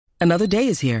Another day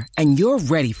is here, and you're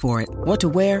ready for it. What to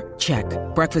wear? Check.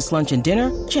 Breakfast, lunch, and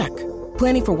dinner? Check.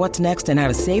 Planning for what's next and how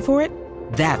to save for it?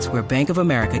 That's where Bank of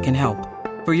America can help.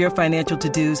 For your financial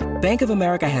to-dos, Bank of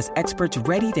America has experts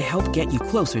ready to help get you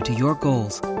closer to your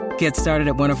goals. Get started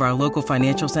at one of our local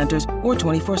financial centers or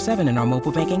 24/7 in our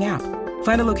mobile banking app.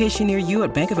 Find a location near you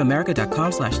at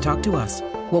bankofamerica.com/talktous.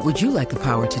 What would you like the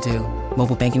power to do?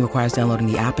 Mobile banking requires downloading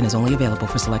the app and is only available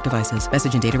for select devices.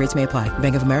 Message and data rates may apply.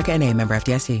 Bank of America N.A., member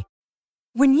FDIC.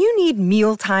 When you need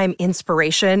mealtime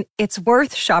inspiration, it's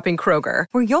worth shopping Kroger,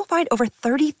 where you'll find over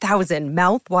 30,000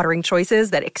 mouth-watering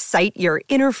choices that excite your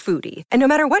inner foodie. And no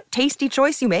matter what tasty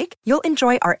choice you make, you'll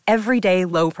enjoy our everyday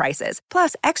low prices,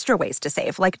 plus extra ways to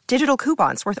save, like digital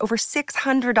coupons worth over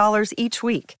 $600 each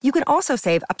week. You can also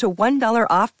save up to $1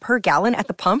 off per gallon at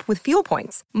the pump with fuel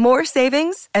points. More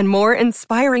savings and more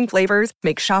inspiring flavors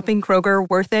make shopping Kroger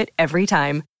worth it every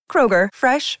time. Kroger,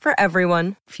 fresh for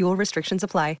everyone. Fuel restrictions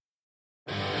apply.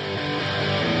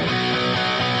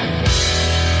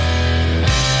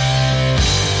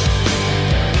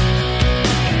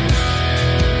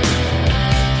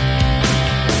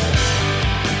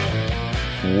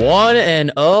 One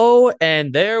and oh,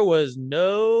 and there was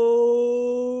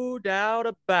no doubt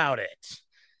about it.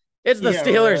 It's the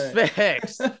Steelers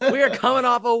fix. We are coming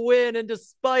off a win, and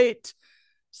despite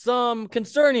some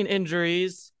concerning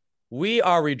injuries, we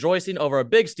are rejoicing over a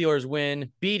big Steelers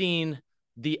win, beating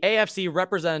the AFC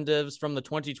representatives from the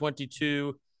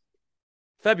 2022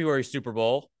 February Super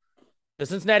Bowl. The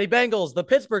Cincinnati Bengals, the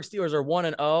Pittsburgh Steelers are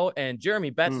 1-0, and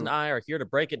Jeremy Betts and I are here to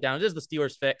break it down. It is the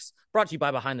Steelers Fix, brought to you by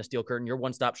Behind the Steel Curtain, your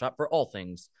one-stop shop for all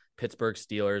things Pittsburgh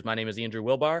Steelers. My name is Andrew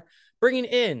Wilbar, bringing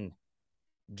in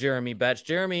Jeremy Betts.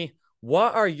 Jeremy,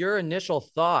 what are your initial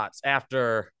thoughts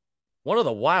after one of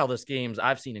the wildest games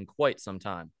I've seen in quite some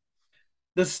time?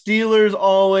 The Steelers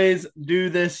always do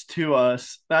this to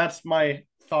us. That's my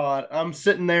thought. I'm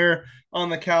sitting there on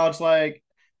the couch, like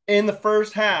in the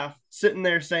first half, sitting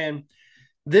there saying,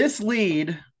 this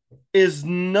lead is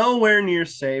nowhere near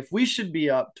safe. We should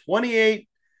be up 28-3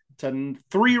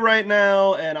 right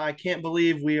now, and I can't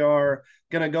believe we are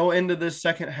going to go into this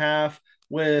second half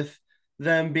with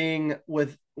them being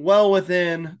well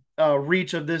within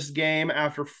reach of this game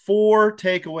after 4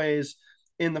 takeaways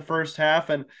in the first half.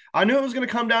 And I knew it was going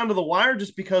to come down to the wire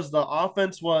just because the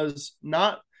offense was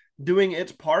not doing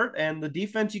its part, and the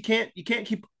defense, you can't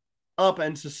keep up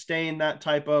and sustain that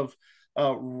type of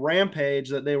rampage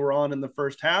that they were on in the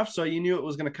first half. So you knew it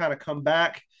was going to kind of come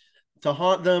back to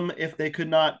haunt them if they could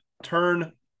not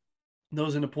turn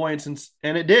those into points,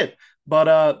 and it did.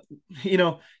 But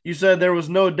you said there was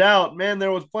no doubt. Man,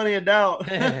 there was plenty of doubt.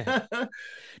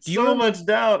 Much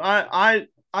doubt. I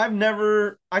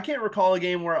can't recall a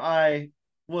game where I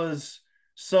was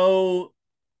so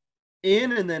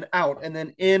in and then out and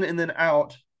then in and then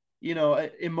out,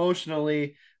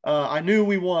 emotionally. I knew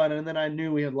we won, and then I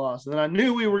knew we had lost, and then I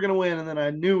knew we were going to win, and then I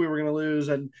knew we were going to lose.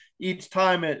 And each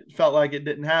time it felt like it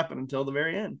didn't happen until the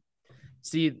very end.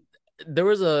 See, there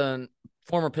was a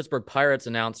former Pittsburgh Pirates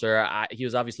announcer. He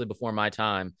was obviously before my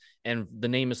time, and the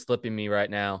name is slipping me right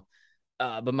now.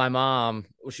 But my mom,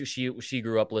 she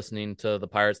grew up listening to the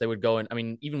Pirates. They would go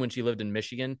in, even when she lived in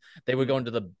Michigan, they would go into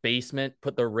the basement,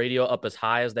 put the radio up as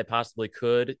high as they possibly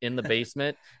could in the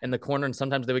basement in the corner. And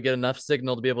sometimes they would get enough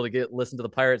signal to be able to listen to the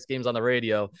Pirates games on the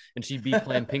radio. And she'd be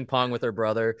playing ping pong with her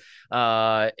brother.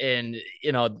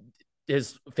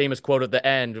 His famous quote at the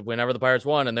end, whenever the Pirates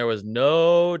won, and there was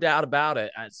no doubt about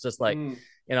it. It's just like,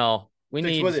 we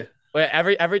need with you. And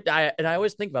I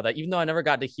always think about that, even though I never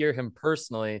got to hear him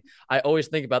personally. I always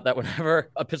think about that whenever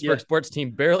a Pittsburgh sports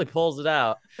team barely pulls it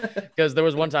out. Because there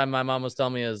was one time my mom was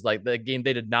telling me is like the game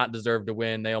they did not deserve to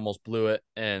win. They almost blew it,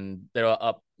 and they were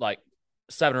up like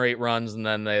 7 or 8 runs, and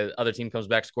then the other team comes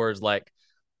back, scores like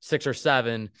 6 or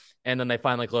 7, and then they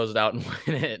finally close it out and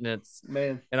win it. And it's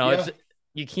it's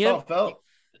you can't.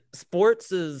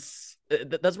 Sports is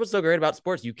that's what's so great about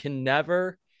sports. You can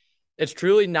never. It's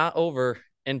truly not over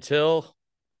until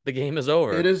the game is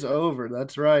over. It is over.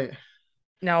 That's right.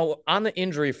 Now, on the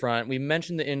injury front, we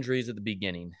mentioned the injuries at the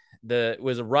beginning. It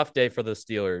was a rough day for the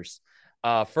Steelers.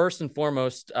 First and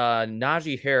foremost,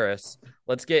 Najee Harris.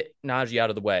 Let's get Najee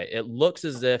out of the way. It looks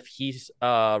as if he's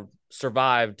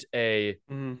survived a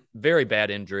very bad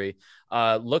injury.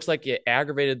 Looks like it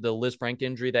aggravated the Liz Frank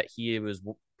injury that he was,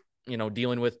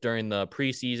 dealing with during the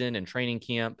preseason and training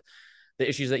camp. The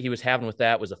issues that he was having with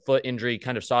that was a foot injury.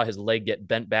 Kind of saw his leg get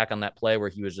bent back on that play where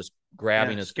he was just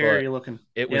grabbing his scary foot. Looking.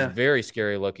 It was very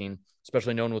scary looking,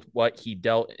 especially knowing with what he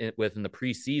dealt with in the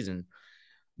preseason.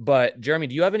 But Jeremy,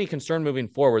 do you have any concern moving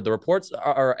forward? The reports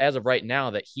are as of right now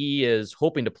that he is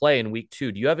hoping to play in week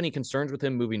 2. Do you have any concerns with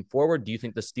him moving forward? Do you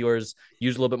think the Steelers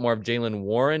use a little bit more of Jaylen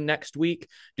Warren next week?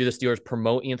 Do the Steelers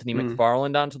promote Anthony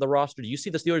McFarland onto the roster? Do you see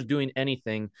the Steelers doing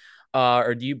anything?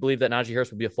 Or do you believe that Najee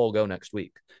Harris will be a full go next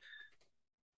week?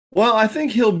 Well, I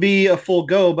think he'll be a full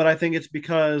go, but I think it's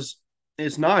because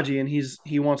it's Najee and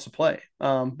he wants to play.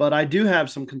 But I do have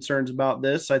some concerns about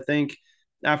this. I think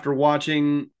after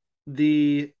watching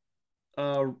the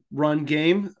run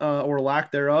game or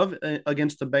lack thereof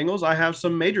against the Bengals, I have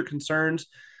some major concerns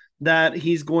that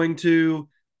he's going to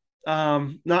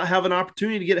not have an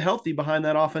opportunity to get healthy behind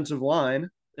that offensive line.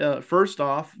 First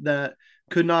off, that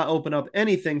could not open up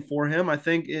anything for him. I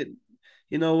think it,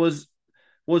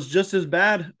 was just as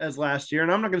bad as last year.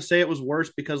 And I'm not going to say it was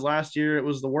worse because last year it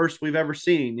was the worst we've ever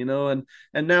seen, and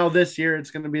now this year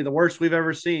it's going to be the worst we've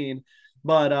ever seen.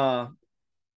 But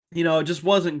it just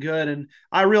wasn't good. And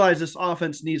I realize this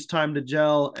offense needs time to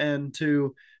gel and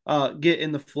to get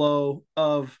in the flow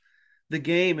of the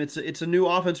game. It's a new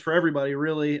offense for everybody,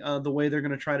 really, the way they're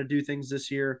going to try to do things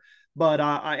this year. But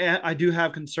I do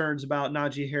have concerns about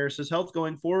Najee Harris's health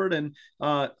going forward, and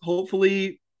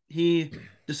hopefully he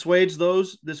dissuades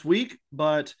those this week.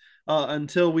 But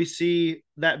until we see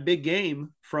that big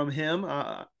game from him,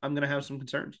 I'm going to have some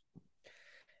concerns.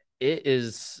 It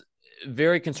is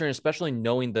very concerning, especially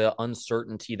knowing the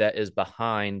uncertainty that is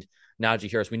behind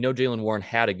Najee Harris. We know Jaylen Warren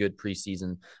had a good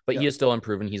preseason, but he is still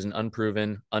unproven. He's an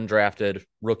unproven, undrafted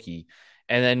rookie.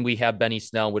 And then we have Benny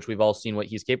Snell, which we've all seen what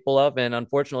he's capable of. And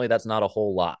unfortunately, that's not a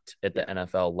whole lot at the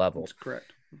NFL level. That's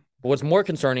correct. But what's more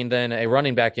concerning than a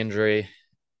running back injury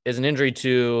is an injury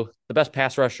to the best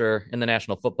pass rusher in the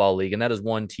National Football League, and that is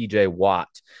one TJ Watt.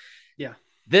 Yeah.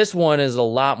 This one is a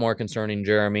lot more concerning,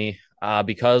 Jeremy,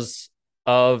 because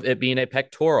of it being a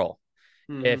pectoral.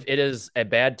 If it is a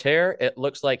bad tear, it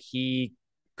looks like he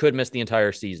could miss the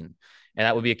entire season. And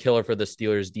that would be a killer for the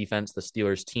Steelers defense, the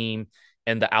Steelers team,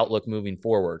 and the outlook moving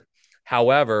forward.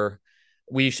 However,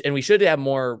 we should have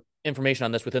more information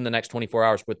on this within the next 24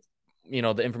 hours with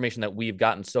the information that we've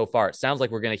gotten so far. It sounds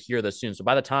like we're going to hear this soon. So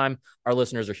by the time our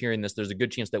listeners are hearing this, there's a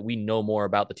good chance that we know more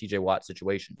about the TJ Watt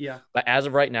situation. Yeah. But as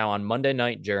of right now, on Monday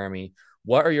night, Jeremy,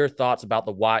 what are your thoughts about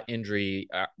the Watt injury?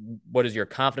 What is your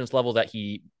confidence level that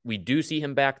we do see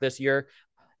him back this year?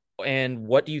 And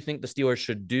what do you think the Steelers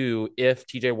should do if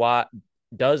TJ Watt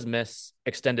does miss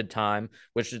extended time,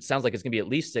 which it sounds like it's going to be at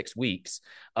least 6 weeks?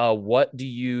 What do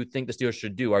you think the Steelers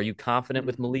should do? Are you confident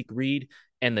with Malik Reed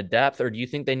and the depth, or do you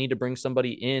think they need to bring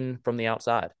somebody in from the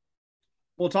outside?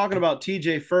 Well, talking about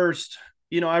TJ first,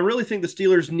 I really think the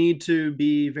Steelers need to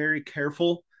be very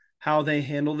careful how they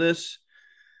handle this.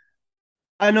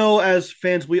 I know as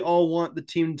fans, we all want the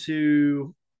team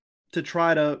to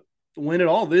try to win it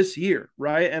all this year,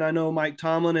 right? And I know Mike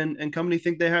Tomlin and company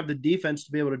think they have the defense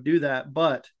to be able to do that.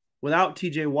 But without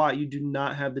TJ Watt, you do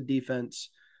not have the defense,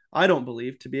 I don't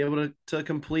believe, to be able to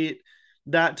complete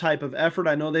that type of effort.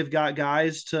 I know they've got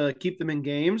guys to keep them in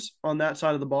games on that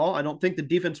side of the ball. I don't think the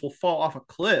defense will fall off a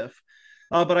cliff.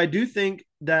 But I do think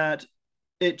that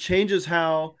it changes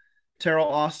how Terrell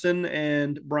Austin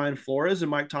and Brian Flores and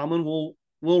Mike Tomlin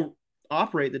will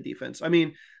operate the defense. I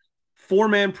mean,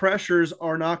 4-man pressures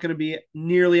are not going to be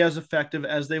nearly as effective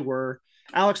as they were.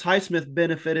 Alex Highsmith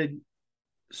benefited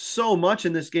so much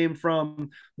in this game from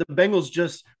the Bengals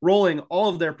just rolling all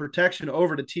of their protection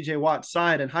over to TJ Watt's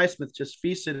side, and Highsmith just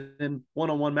feasted in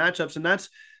one-on-one matchups. And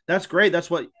that's great. That's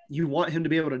what you want him to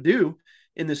be able to do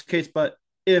in this case. But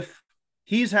if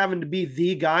he's having to be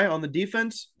the guy on the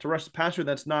defense to rush the passer,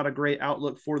 that's not a great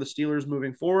outlook for the Steelers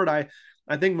moving forward. I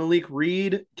think Malik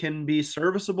Reed can be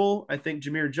serviceable. I think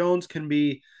Jameer Jones can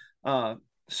be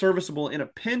serviceable in a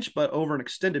pinch, but over an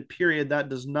extended period, that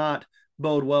does not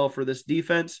bode well for this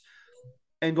defense.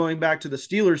 And going back to the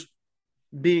Steelers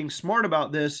being smart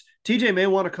about this, TJ may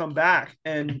want to come back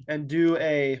and do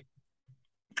a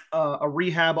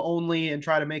rehab only and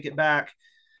try to make it back.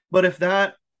 But if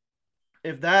that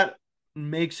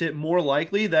makes it more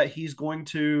likely that he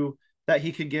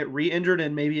could get re-injured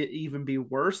and maybe it even be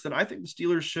worse, then I think the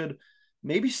Steelers should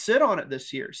maybe sit on it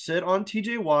this year. Sit on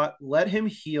TJ Watt, let him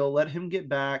heal, let him get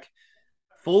back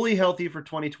fully healthy for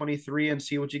 2023 and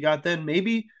see what you got then.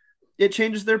 Maybe it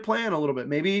changes their plan a little bit.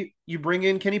 Maybe you bring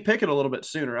in Kenny Pickett a little bit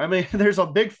sooner. I mean, there's a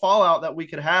big fallout that we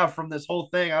could have from this whole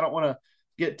thing. I don't want to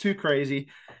get too crazy.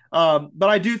 But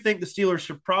I do think the Steelers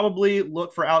should probably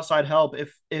look for outside help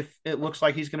if it looks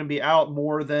like he's going to be out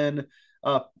more than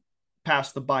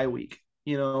past the bye week.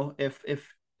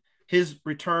 If his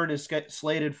return is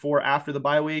slated for after the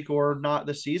bye week or not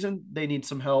this season, they need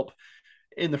some help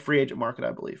in the free agent market,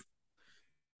 I believe.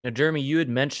 Now, Jeremy, you had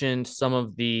mentioned some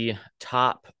of the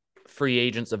top free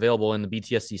agents available in the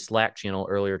BTSC Slack channel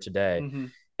earlier today. Mm-hmm.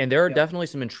 And there are Yeah. definitely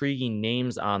some intriguing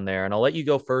names on there. And I'll let you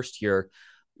go first here.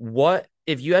 What,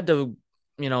 if you had to,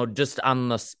 just on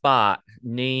the spot,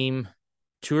 name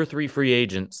two or three free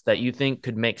agents that you think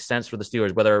could make sense for the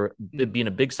Steelers, whether it being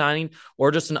a big signing or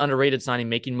just an underrated signing,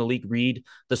 making Malik Reed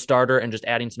the starter and just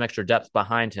adding some extra depth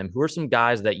behind him? Who are some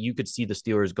guys that you could see the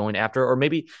Steelers going after, or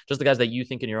maybe just the guys that you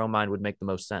think in your own mind would make the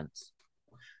most sense?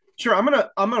 Sure. I'm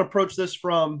gonna approach this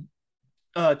from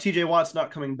TJ Watt's not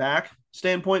coming back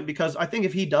standpoint, because I think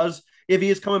if he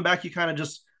is coming back, you kind of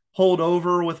just hold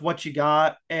over with what you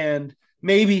got and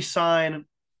maybe sign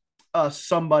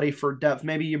somebody for depth.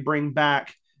 Maybe you bring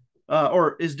back,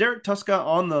 or is Derek Tuska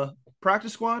on the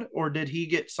practice squad, or did he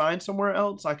get signed somewhere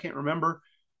else? I can't remember.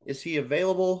 Is he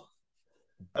available?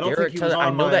 I don't think he was I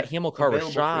on know my that Hamilcar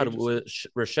available free agents.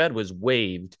 Rashed was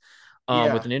waived with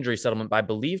Yeah, an injury settlement, but I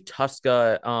believe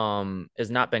Tuska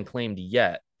has not been claimed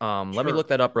yet. Let me sure. look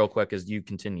that up real quick as you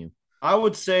continue. I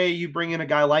would say you bring in a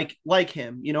guy like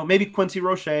him. Maybe Quincy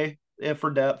Roche for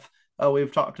depth.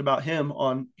 We've talked about him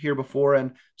on here before,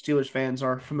 and Steelers fans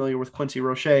are familiar with Quincy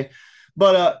Roche.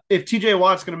 But if TJ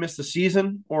Watt's going to miss the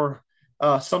season or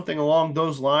something along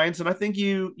those lines, and I think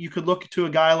you could look to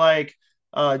a guy like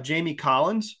Jamie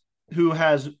Collins, who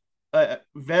has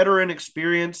veteran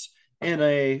experience in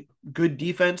a good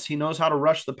defense. He knows how to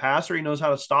rush the passer. He knows how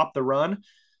to stop the run.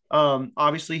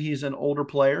 Obviously, he's an older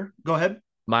player. Go ahead.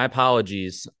 My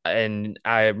apologies. And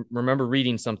I remember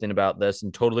reading something about this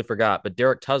and totally forgot. But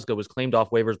Derek Tuska was claimed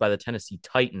off waivers by the Tennessee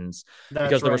Titans because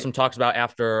That's there were right. some talks about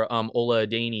after Ola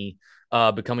Adaney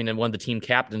becoming one of the team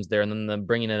captains there, and then them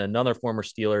bringing in another former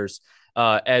Steelers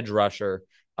edge rusher.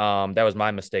 That was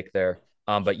my mistake there.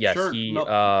 But yes, Sure. he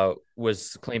No.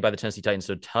 was claimed by the Tennessee Titans.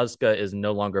 So Tuska is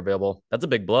no longer available. That's a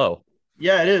big blow.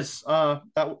 Yeah, it is.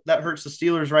 That hurts the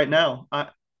Steelers right now.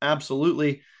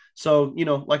 Absolutely. So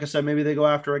like I said, maybe they go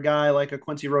after a guy like a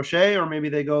Quincy Roche, or maybe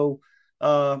they go,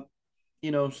 uh,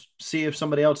 see if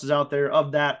somebody else is out there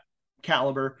of that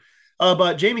caliber.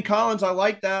 But Jamie Collins, I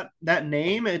like that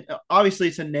name. Obviously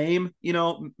it's a name,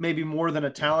 maybe more than a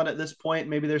talent at this point.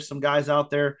 Maybe there's some guys out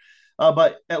there,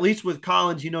 but at least with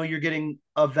Collins, you're getting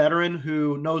a veteran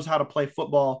who knows how to play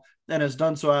football and has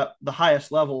done so at the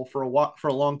highest level for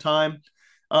a long time.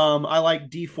 I like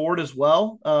D Ford as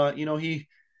well.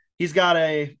 He's got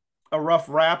a rough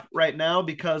rap right now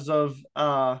because of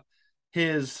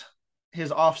his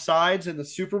offsides in the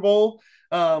Super Bowl.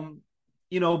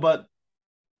 But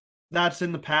that's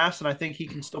in the past, and I think he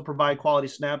can still provide quality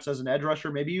snaps as an edge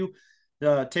rusher. Maybe you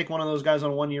take one of those guys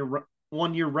on a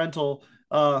 1 year rental,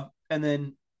 and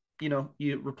then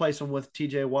you replace him with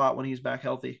TJ Watt when he's back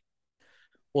healthy.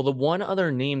 Well, the one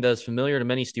other name that's familiar to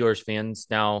many Steelers fans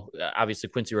now, obviously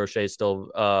Quincy Roche is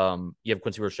still. You have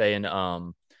Quincy Roche and a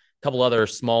couple other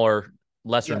smaller,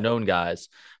 lesser Yeah, known guys,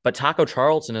 but Taco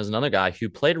Charlton is another guy who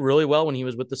played really well when he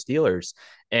was with the Steelers,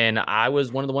 and I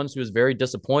was one of the ones who was very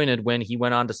disappointed when he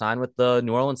went on to sign with the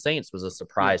New Orleans Saints. It was a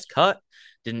surprise yes, cut,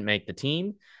 didn't make the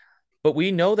team. But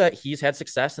we know that he's had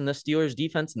success in this Steelers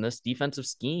defense and this defensive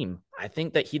scheme. I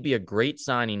think that he'd be a great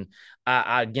signing.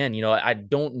 Again, I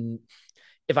don't.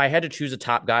 If I had to choose a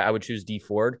top guy, I would choose D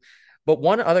Ford. But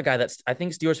one other guy that I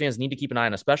think Steelers fans need to keep an eye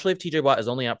on, especially if TJ Watt is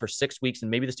only out for 6 weeks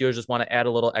and maybe the Steelers just want to add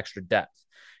a little extra depth.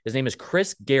 His name is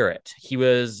Chris Garrett. He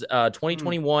was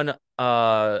 2021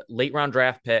 late round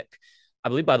draft pick, I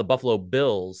believe, by the Buffalo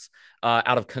Bills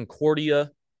out of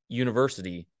Concordia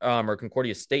University or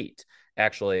Concordia State,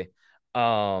 actually.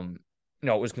 No,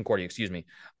 it was Concordia, excuse me.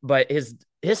 But his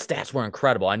stats were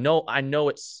incredible. I know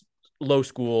it's low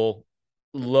school,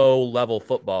 low level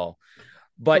football.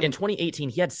 But in 2018,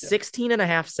 he had 16 and a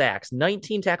half sacks,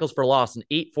 19 tackles for loss, and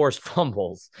 8 forced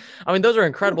fumbles. I mean, those are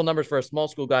incredible numbers for a small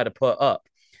school guy to put up.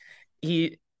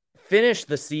 He finished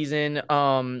the season,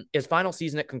 his final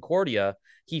season at Concordia,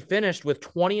 he finished with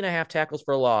 20 and a half tackles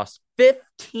for loss,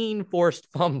 15 forced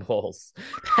fumbles.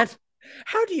 That's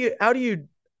how do you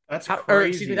that's or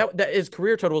excuse me, crazy. that his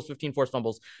career total was 15 forced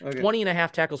fumbles, Okay. 20 and a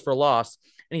half tackles for loss,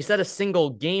 and he set a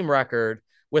single game record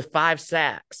with 5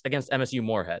 sacks against MSU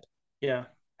Moorhead. Yeah,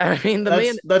 I mean, the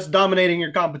man, that's dominating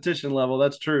your competition level.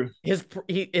 That's true. his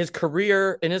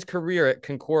career at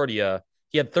Concordia,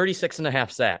 he had 36 and a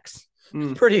half sacks.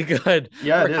 It's Mm. pretty good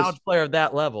Yeah, for it a is. college player of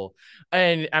that level.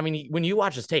 And I mean, when you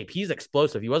watch his tape, he's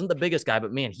explosive. He wasn't the biggest guy,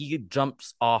 but man, he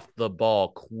jumps off the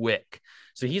ball quick.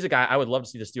 So he's a guy I would love to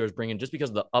see the Steelers bring in just because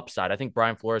of the upside. I think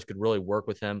Brian Flores could really work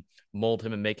with him, mold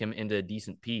him, and make him into a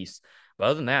decent piece. But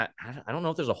other than that, I don't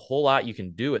know if there's a whole lot you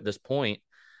can do at this point.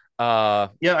 Yeah,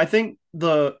 I think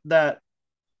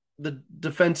the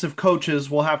defensive coaches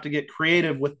will have to get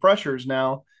creative with pressures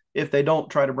now if they don't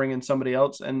try to bring in somebody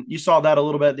else. And you saw that a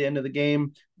little bit at the end of the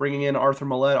game, bringing in Arthur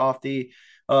Millette off the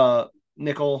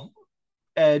nickel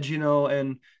edge, and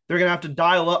they're going to have to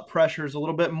dial up pressures a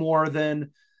little bit more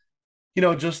than,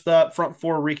 just that front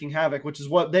four wreaking havoc, which is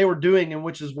what they were doing and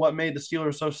which is what made the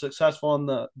Steelers so successful on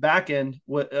the back end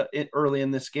early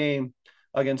in this game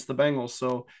against the Bengals.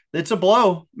 So it's a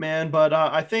blow, man. But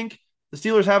I think the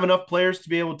Steelers have enough players to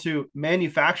be able to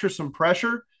manufacture some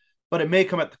pressure, but it may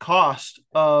come at the cost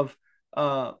of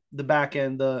the back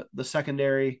end, the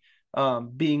secondary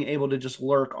being able to just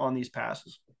lurk on these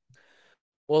passes.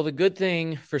 Well, the good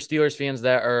thing for Steelers fans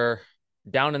that are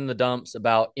down in the dumps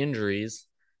about injuries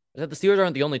is that the Steelers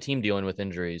aren't the only team dealing with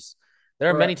injuries. There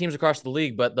are many teams across the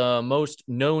league, but the most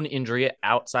known injury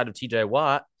outside of TJ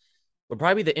Watt would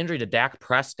probably be the injury to Dak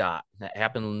Prescott that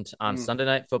happened on Sunday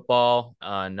Night Football.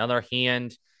 Another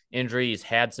hand injury. He's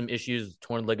had some issues with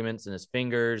torn ligaments in his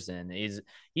fingers, and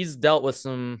he's dealt with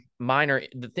some minor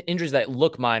injuries that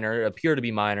look minor, appear to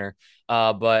be minor,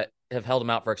 but have held him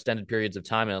out for extended periods of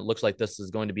time. And it looks like this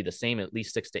is going to be the same at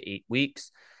least 6 to 8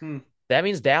 weeks. That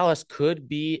means Dallas could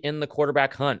be in the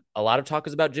quarterback hunt. A lot of talk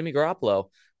is about Jimmy Garoppolo,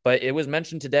 but it was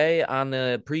mentioned today on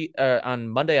the on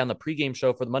Monday on the pregame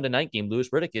show for the Monday night game. Louis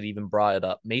Riddick had even brought it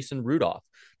up. Mason Rudolph.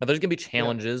 Now there's going to be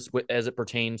challenges as it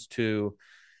pertains to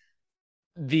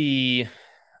the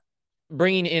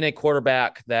bringing in a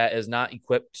quarterback that is not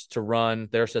equipped to run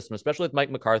their system, especially with Mike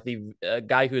McCarthy, a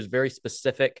guy who is very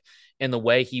specific in the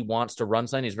way he wants to run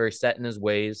something. He's very set in his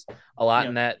ways a lot,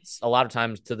 and that's a lot of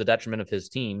times to the detriment of his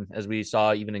team, as we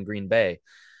saw even in Green Bay.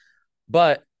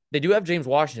 But they do have James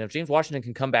Washington. If James Washington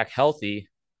can come back healthy,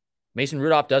 Mason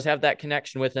Rudolph does have that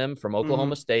connection with him from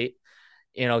Oklahoma State.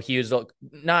 He was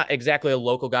not exactly a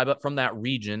local guy, but from that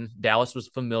region. Dallas was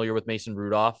familiar with Mason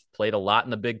Rudolph, played a lot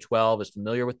in the Big 12, is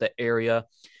familiar with the area.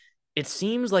 It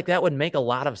seems like that would make a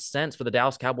lot of sense for the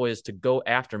Dallas Cowboys to go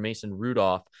after Mason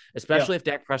Rudolph, especially if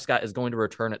Dak Prescott is going to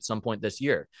return at some point this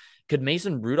year. Could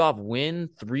Mason Rudolph win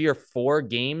 3 or 4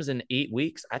 games in 8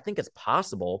 weeks? I think it's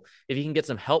possible if he can get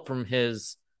some help from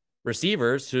his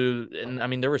receivers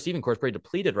their receiving corps is pretty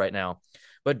depleted right now.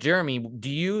 But Jeremy, do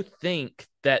you think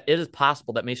that it is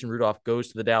possible that Mason Rudolph goes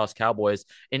to the Dallas Cowboys?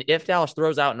 And if Dallas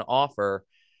throws out an offer,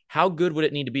 how good would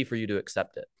it need to be for you to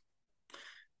accept it?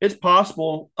 It's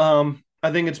possible.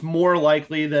 I think it's more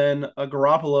likely than a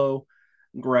Garoppolo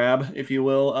grab, if you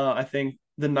will. I think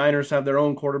the Niners have their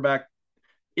own quarterback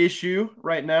issue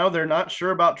right now. They're not sure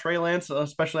about Trey Lance,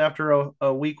 especially after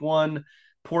a week 1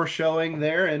 poor showing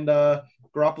there. And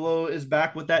Garoppolo is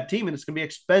back with that team, and it's going to be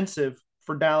expensive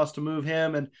for Dallas to move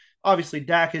him. And obviously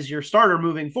Dak is your starter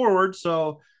moving forward.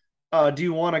 So do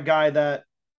you want a guy that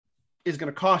is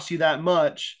going to cost you that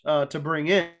much to bring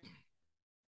in?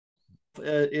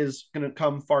 Is going to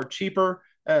come far cheaper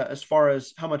as far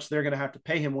as how much they're going to have to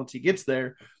pay him once he gets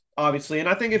there, obviously. And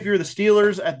I think if you're the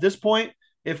Steelers at this point,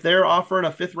 if they're offering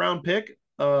a 5th round pick,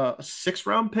 a 6th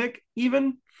round pick,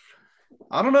 even,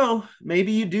 I don't know,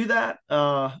 maybe you do that.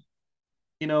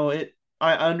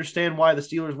 I understand why the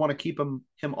Steelers want to keep him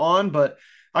on, but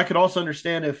I could also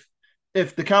understand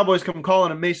if the Cowboys come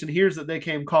calling and Mason hears that they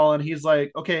came calling, he's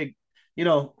like, okay,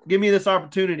 give me this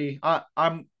opportunity. I'm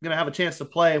going to have a chance to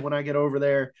play when I get over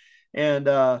there. And,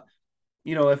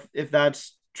 if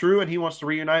that's true and he wants to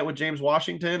reunite with James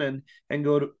Washington and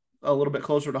go to a little bit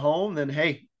closer to home, then,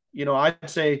 hey, I'd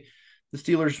say the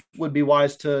Steelers would be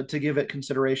wise to give it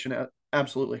consideration.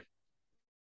 Absolutely.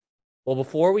 Well,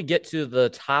 before we get to the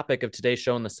topic of today's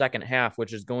show in the second half,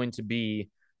 which is going to be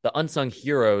the unsung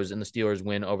heroes in the Steelers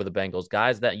win over the Bengals,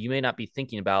 guys that you may not be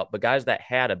thinking about, but guys that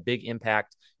had a big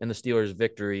impact in the Steelers'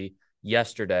 victory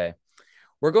yesterday,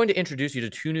 we're going to introduce you to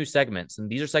 2 new segments. And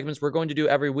these are segments we're going to do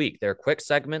every week. They're quick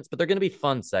segments, but they're going to be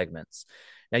fun segments.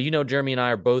 Now, Jeremy and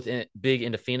I are both big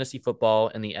into fantasy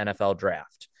football and the NFL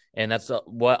draft. And that's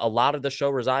what a lot of the show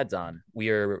resides on. We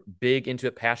are big into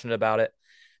it, passionate about it.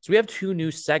 So we have 2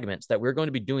 new segments that we're going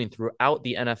to be doing throughout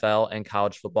the NFL and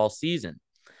college football season.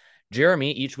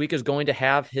 Jeremy each week is going to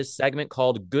have his segment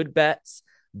called Good Bets,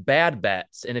 Bad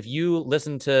Bets. And if you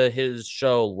listened to his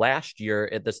show last year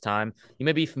at this time, you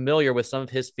may be familiar with some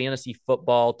of his fantasy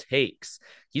football takes.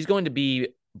 He's going to be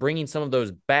bringing some of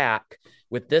those back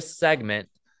with this segment.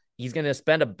 He's going to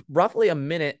spend roughly a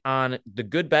minute on the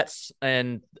good bets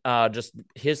and just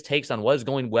his takes on what is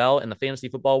going well in the fantasy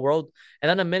football world, and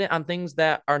then a minute on things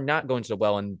that are not going so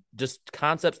well and just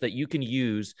concepts that you can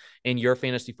use in your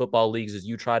fantasy football leagues as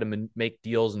you try to make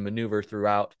deals and maneuver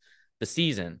throughout the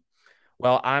season.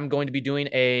 Well, I'm going to be doing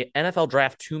a NFL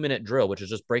draft 2-minute drill, which is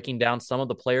just breaking down some of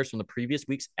the players from the previous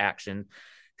week's action,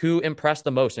 who impressed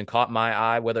the most and caught my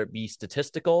eye, whether it be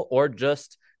statistical or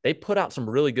just they put out some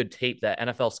really good tape that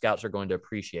NFL scouts are going to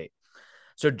appreciate.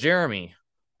 So, Jeremy,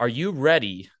 are you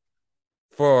ready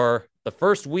for the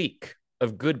first week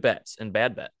of good bets and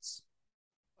bad bets?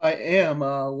 I am.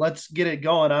 Let's get it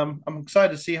going. I'm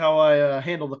excited to see how I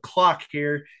handle the clock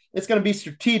here. It's going to be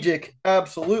strategic,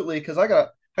 absolutely, because I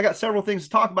got several things to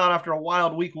talk about after a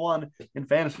wild week one in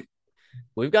fantasy.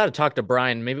 We've got to talk to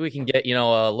Brian. Maybe we can get,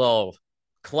 a little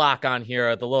clock on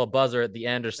here, the little buzzer at the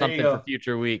end or something for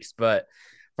future weeks. But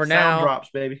for Sound now, drops,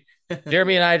 baby.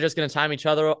 Jeremy and I are just going to time each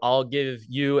other. I'll give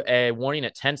you a warning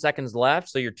at 10 seconds left.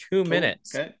 So your 2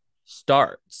 minutes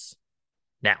starts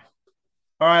now.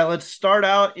 All right, let's start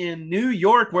out in New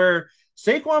York, where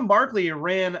Saquon Barkley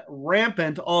ran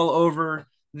rampant all over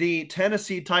the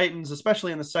Tennessee Titans,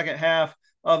 especially in the second half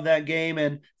of that game.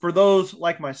 And for those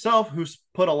like myself who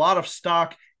put a lot of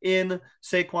stock in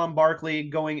Saquon Barkley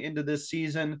going into this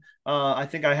season, I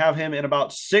think I have him in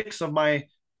about 6 of my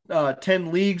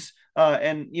 10 leagues,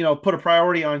 and put a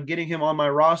priority on getting him on my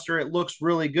roster. It looks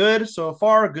really good so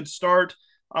far. A good start.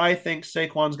 I think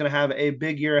Saquon's going to have a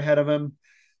big year ahead of him.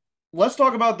 Let's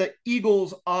talk about the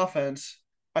Eagles offense.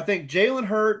 I think Jalen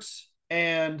Hurts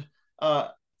and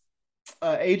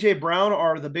AJ Brown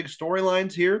are the big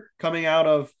storylines here coming out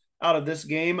of this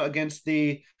game against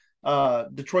the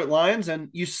Detroit Lions, and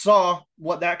you saw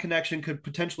what that connection could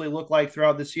potentially look like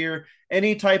throughout this year.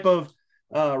 Any type of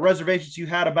reservations you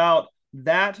had about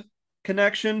that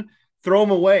connection, throw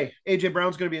them away. AJ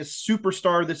Brown's going to be a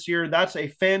superstar this year. That's a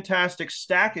fantastic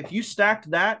stack. If you stacked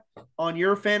that on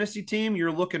your fantasy team,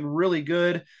 you're looking really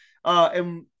good.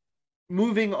 And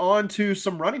moving on to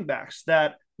some running backs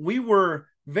that we were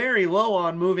very low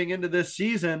on moving into this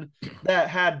season that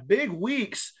had big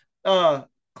weeks. Clyde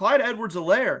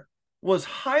Edwards-Helaire was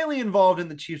highly involved in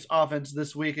the Chiefs offense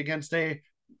this week against a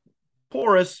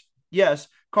porous, yes,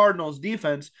 Cardinals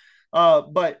defense.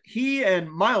 But he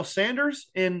and Miles Sanders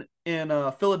in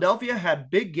Philadelphia had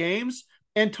big games.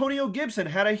 Antonio Gibson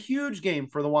had a huge game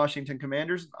for the Washington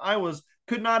Commanders.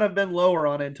 Could not have been lower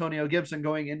on Antonio Gibson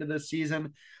going into this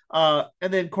season. And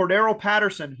then Cordero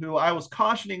Patterson, who I was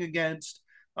cautioning against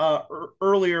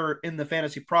earlier in the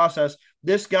fantasy process.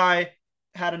 This guy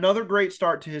had another great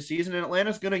start to his season, and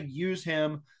Atlanta's going to use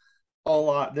him a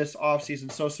lot this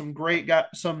offseason. So some great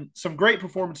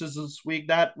performances this week.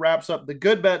 That wraps up the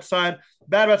good bet side.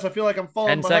 Bad bets, I feel like I'm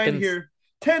falling behind here.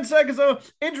 10 seconds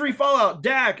of injury fallout.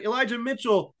 Dak, Elijah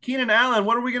Mitchell, Keenan Allen.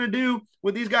 What are we going to do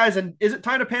with these guys? And is it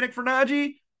time to panic for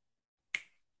Najee?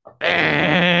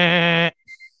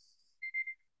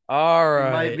 All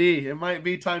right. It might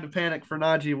be time to panic for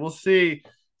Najee. We'll see.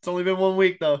 It's only been 1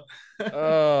 week though.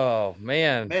 Oh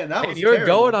man, that was you're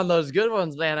terrible. going on those good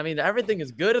ones, man. I mean, everything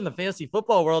is good in the fantasy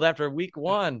football world after week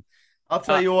one. I'll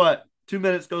tell you what, 2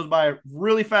 minutes goes by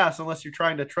really fast unless you're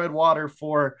trying to tread water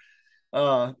for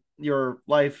your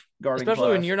life guarding, especially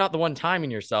class. When you're not the one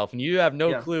timing yourself and you have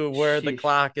no clue where the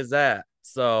clock is at.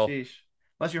 So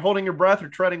unless you're holding your breath or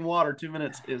treading water, 2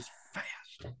 minutes is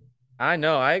fast. I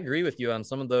know. I agree with you on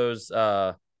some of those.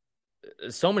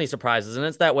 So many surprises, and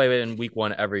it's that way in week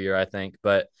one every year, I think.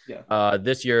 But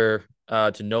this year,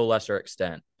 to no lesser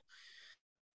extent.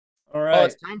 All right,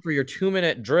 it's time for your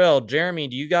 2-minute drill, Jeremy.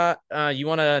 Do you got? You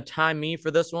want to time me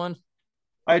for this one?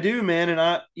 I do, man, and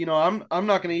I'm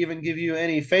not going to even give you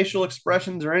any facial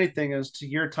expressions or anything as to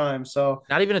your time. So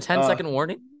not even a 10-second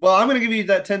warning. Well, I'm going to give you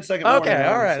that 10-second warning. Okay,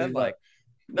 all right. I'm like,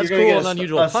 that's cool and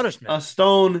unusual punishment. A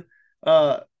stone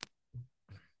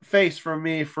face from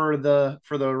me for the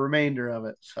remainder of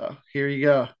it. So here you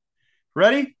go.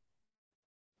 Ready?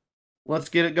 Let's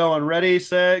get it going. Ready,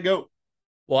 set, go.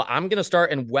 Well, I'm going to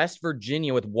start in West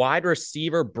Virginia with wide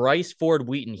receiver Bryce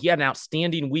Ford-Wheaton. He had an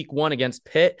outstanding week one against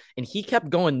Pitt, and he kept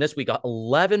going this week.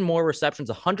 11 more receptions,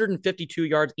 152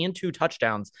 yards, and 2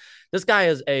 touchdowns. This guy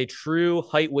is a true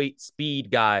height, weight, speed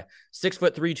guy.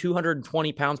 6'3",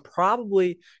 220 pounds,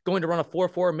 probably going to run a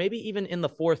 4.4, maybe even in the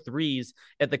 4.3s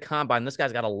at the combine. This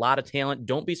guy's got a lot of talent.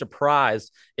 Don't be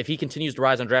surprised if he continues to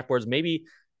rise on draft boards, maybe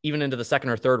even into the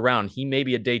second or third round. He may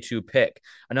be a day 2 pick.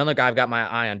 Another guy I've got my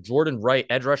eye on, Jordan Wright,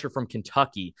 edge rusher from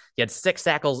Kentucky. He had 6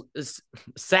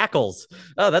 sackles.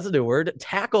 Oh, that's a new word.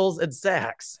 Tackles and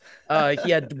sacks. He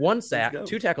had 1 sack,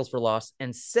 2 tackles for loss,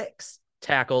 and 6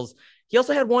 tackles. He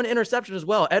also had 1 interception as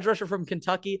well. Edge rusher from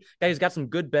Kentucky. Guy who's got some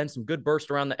good bend, some good burst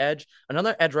around the edge.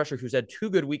 Another edge rusher who's had 2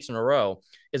 good weeks in a row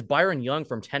is Byron Young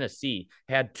from Tennessee.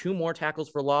 Had 2 more tackles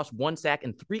for loss, 1 sack,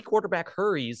 and 3 quarterback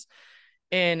hurries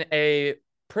in a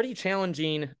pretty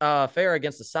challenging fare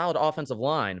against a solid offensive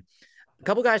line. A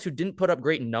couple guys who didn't put up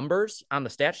great numbers on the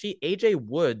stat sheet. AJ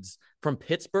Woods from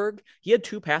Pittsburgh. He had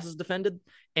 2 passes defended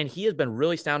and he has been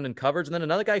really sound in coverage. And then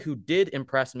another guy who did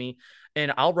impress me,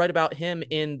 and I'll write about him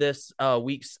in this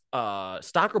week's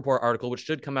stock report article, which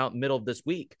should come out middle of this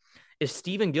week, is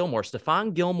Stephen Gilmore,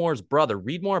 Stephon Gilmore's brother.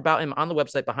 Read more about him on the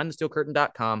website,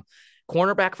 behindthesteelcurtain.com.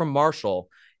 Cornerback from Marshall.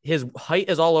 His height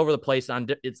is all over the place.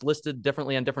 It's listed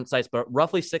differently on different sites, but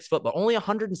roughly 6 foot, but only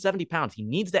 170 pounds. He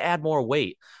needs to add more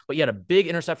weight, but he had a big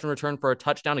interception return for a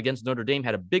touchdown against Notre Dame,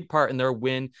 had a big part in their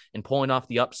win and pulling off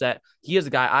the upset. He is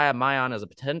a guy I have my on as a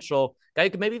potential guy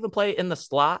who could maybe even play in the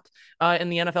slot in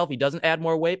the NFL if he doesn't add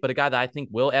more weight, but a guy that I think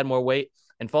will add more weight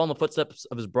and follow in the footsteps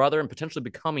of his brother and potentially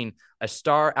becoming a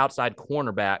star outside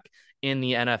cornerback in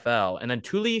the NFL. And then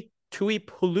Tuli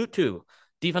Pulutu,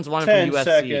 defensive lineman from USC.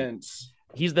 Seconds.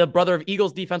 He's the brother of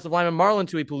Eagles defensive lineman Marlon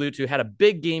Tuipulotu, had a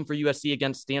big game for USC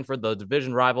against Stanford, the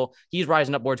division rival. He's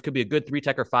rising up boards. Could be a good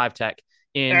 3-tech or 5-tech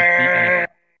in the NFL.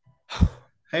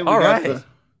 Hey, all right.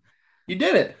 You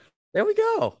did it. There we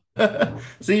go.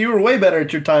 See, you were way better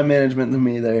at your time management than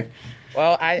me there.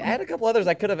 Well, I had a couple others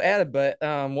I could have added, but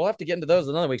we'll have to get into those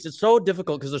another week. It's so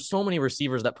difficult because there's so many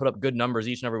receivers that put up good numbers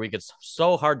each and every week. It's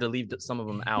so hard to leave some of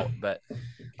them out. But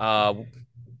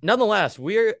nonetheless,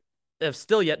 we're have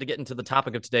still yet to get into the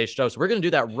topic of today's show. So we're going to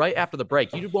do that right after the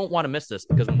break. You won't want to miss this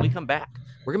because when we come back,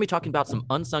 we're going to be talking about some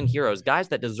unsung heroes, guys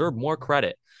that deserve more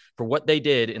credit for what they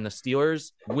did in the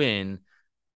Steelers' win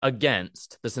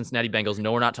against the Cincinnati Bengals.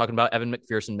 No, we're not talking about Evan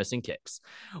McPherson missing kicks.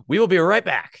 We will be right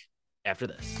back after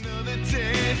this.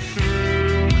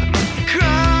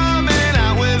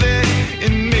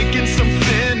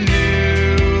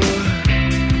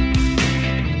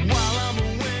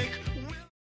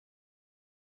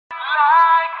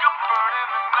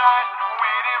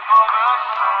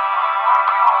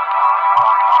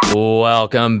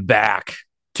 Welcome back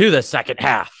to the second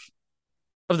half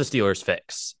of the Steelers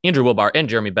Fix. Andrew Wilbar and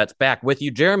Jeremy Betts back with you.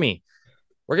 Jeremy,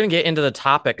 we're going to get into the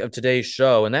topic of today's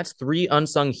show, and that's 3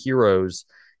 unsung heroes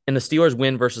in the Steelers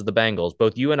win versus the Bengals.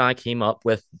 Both you and I came up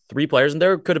with 3 players, and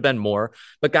there could have been more,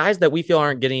 but guys that we feel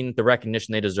aren't getting the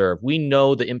recognition they deserve. We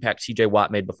know the impact TJ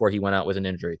Watt made before he went out with an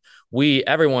injury.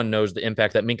 Everyone knows the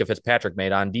impact that Minkah Fitzpatrick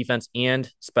made on defense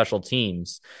and special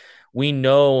teams. We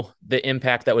know the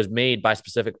impact that was made by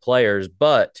specific players,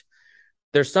 but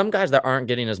there's some guys that aren't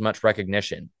getting as much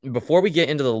recognition. Before we get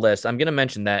into the list, I'm going to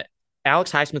mention that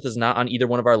Alex Highsmith is not on either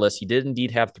one of our lists. He did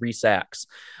indeed have 3 sacks.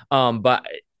 But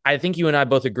I think you and I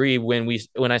both agree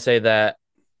when I say that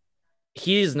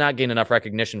he's not getting enough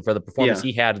recognition for the performance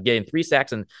he had, getting 3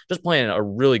 sacks and just playing a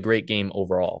really great game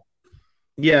overall.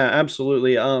 Yeah,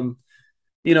 absolutely.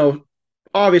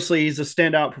 Obviously he's a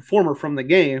standout performer from the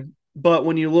game, but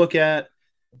when you look at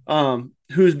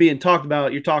who's being talked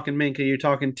about, you're talking Minkah, you're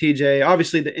talking TJ.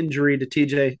 Obviously, the injury to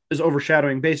TJ is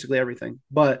overshadowing basically everything.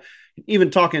 But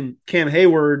even talking Cam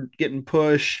Hayward getting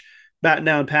push, batting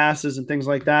down passes and things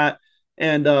like that.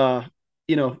 And,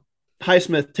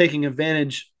 Highsmith taking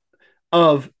advantage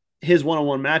of his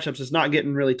one-on-one matchups is not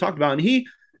getting really talked about. And he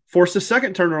forced the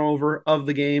second turnover of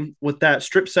the game with that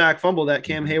strip sack fumble that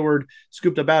Cam Hayward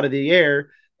scooped up out of the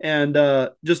air. And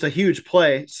just a huge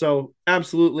play. So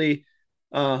absolutely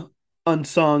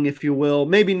unsung, if you will.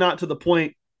 Maybe not to the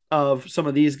point of some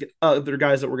of these other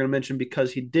guys that we're going to mention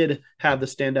because he did have the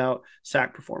standout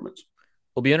sack performance.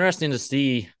 It'll be interesting to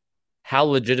see how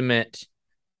legitimate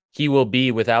he will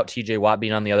be without TJ Watt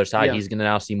being on the other side. Yeah. He's going to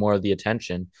now see more of the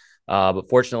attention. But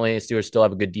fortunately, Steelers still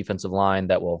have a good defensive line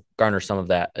that will garner some of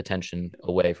that attention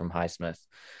away from Highsmith.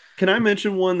 Can I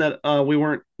mention one that we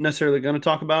weren't necessarily going to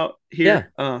talk about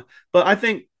here? Yeah. But I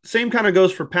think same kind of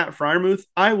goes for Pat Freiermuth.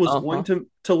 I was going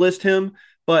to list him,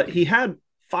 but he had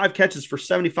 5 catches for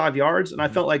 75 yards, and I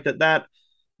felt like that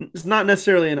is not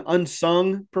necessarily an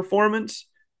unsung performance,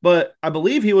 but I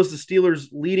believe he was the Steelers'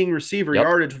 leading receiver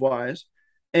yardage-wise,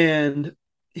 and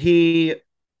he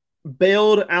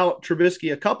bailed out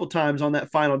Trubisky a couple times on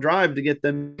that final drive to get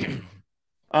them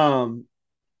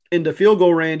into field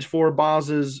goal range for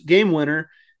Boz's game winner.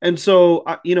 And so,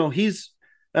 he's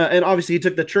and obviously he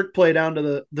took the trick play down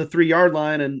to the 3-yard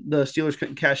line and the Steelers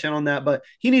couldn't cash in on that, but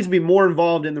he needs to be more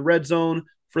involved in the red zone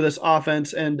for this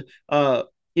offense. And,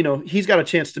 he's got a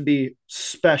chance to be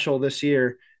special this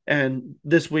year. And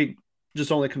this week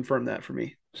just only confirmed that for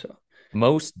me. So.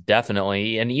 Most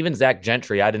definitely. And even Zach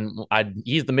Gentry,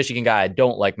 he's the Michigan guy I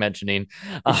don't like mentioning.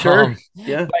 Sure.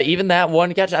 Yeah. But even that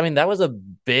one catch, that was a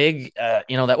big,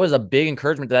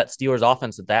 encouragement to that Steelers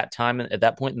offense at that time, at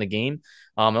that point in the game.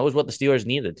 It was what the Steelers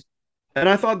needed. And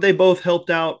I thought they both helped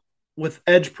out with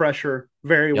edge pressure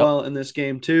very well in this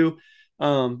game too.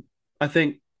 I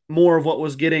think more of what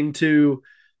was getting to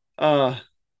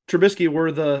Trubisky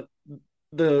were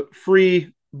the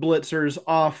free blitzers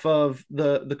off of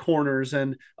the corners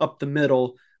and up the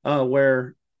middle,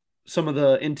 where some of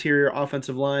the interior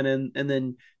offensive line and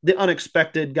then the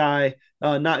unexpected guy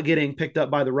not getting picked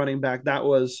up by the running back.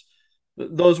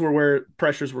 Those were where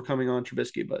pressures were coming on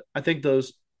Trubisky. But I think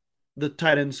the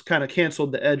Titans kind of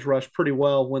canceled the edge rush pretty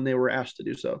well when they were asked to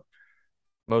do so.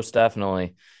 Most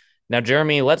definitely. Now,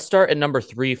 Jeremy, let's start at number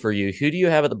 3 for you. Who do you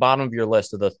have at the bottom of your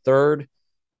list of the third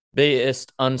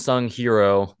biggest unsung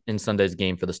hero in Sunday's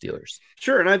game for the Steelers?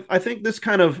 Sure. And I think this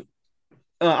kind of,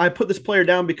 I put this player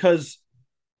down because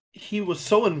he was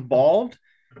so involved,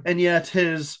 and yet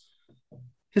his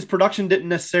production didn't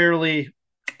necessarily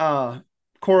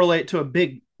correlate to a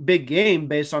big game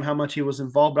based on how much he was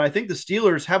involved. But I think the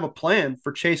Steelers have a plan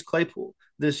for Chase Claypool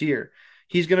this year.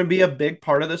 He's going to be a big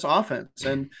part of this offense,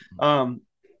 and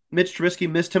Mitch Trubisky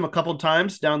missed him a couple of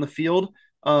times down the field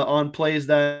on plays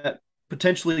that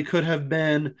potentially could have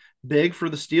been big for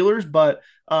the Steelers, but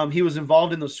he was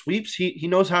involved in those sweeps. He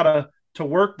knows how to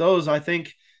work those. I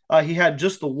think he had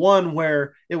just the one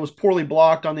where it was poorly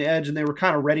blocked on the edge and they were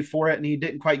kind of ready for it and he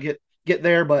didn't quite get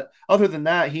there. But other than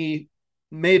that, he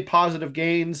made positive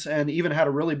gains and even had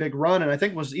a really big run. And I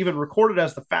think was even recorded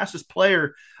as the fastest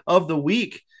player of the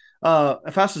week,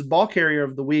 fastest ball carrier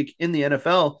of the week in the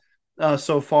NFL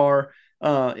so far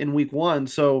in week 1.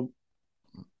 So,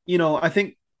 I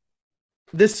think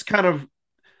this kind of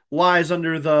lies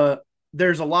under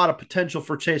there's a lot of potential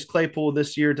for Chase Claypool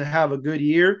this year to have a good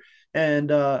year.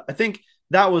 And I think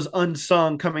that was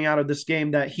unsung coming out of this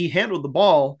game, that he handled the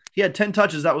ball. He had 10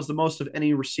 touches. That was the most of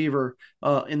any receiver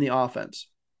in the offense.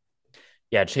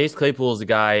 Yeah, Chase Claypool is a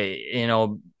guy,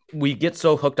 we get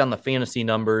so hooked on the fantasy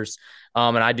numbers,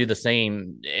 and I do the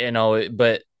same,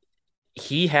 but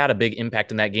he had a big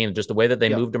impact in that game. Just the way that they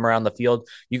moved him around the field,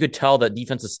 you could tell that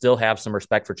defenses still have some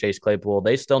respect for Chase Claypool.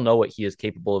 They still know what he is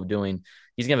capable of doing.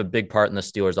 He's going to have a big part in the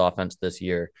Steelers offense this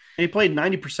year. And he played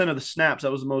 90% of the snaps.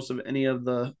 That was the most of any of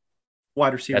the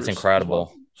wide receivers. That's incredible.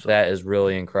 Well, so. That is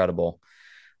really incredible.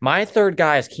 My third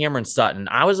guy is Cameron Sutton.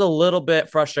 I was a little bit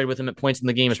frustrated with him at points in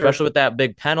the game, especially with that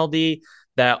big penalty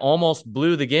that almost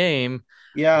blew the game.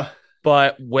 Yeah.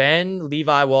 But when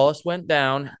Levi Wallace went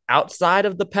down, outside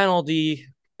of the penalty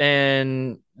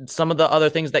and some of the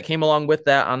other things that came along with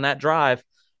that on that drive,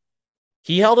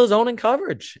 he held his own in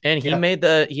coverage, and he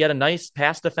had a nice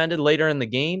pass defended later in the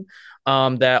game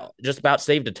that just about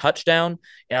saved a touchdown.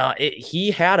 He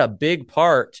had a big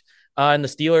part in the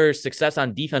Steelers' success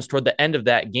on defense toward the end of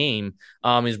that game.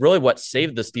 He's really what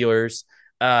saved the Steelers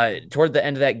toward the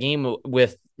end of that game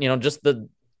with, just the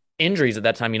injuries at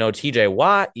that time. TJ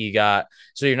Watt,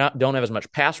 don't have as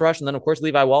much pass rush. And then of course,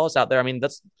 Levi Wallace out there. I mean,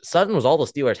 Sutton was all the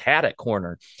Steelers had at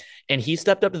corner, and he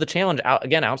stepped up to the challenge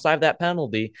outside of that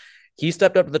penalty. He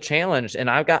stepped up to the challenge, and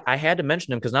I had to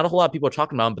mention him because not a whole lot of people are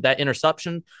talking about him, but that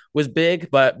interception was big.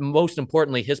 But most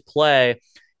importantly, his play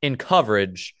in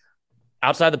coverage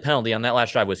outside the penalty on that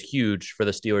last drive was huge for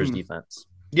the Steelers defense.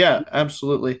 Yeah,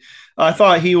 absolutely. I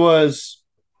thought he was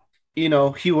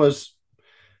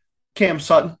Cam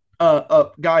Sutton, a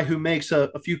guy who makes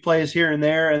a few plays here and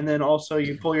there, and then also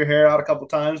you pull your hair out a couple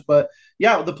times. But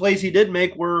yeah, the plays he did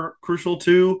make were crucial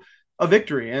to a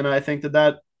victory, and I think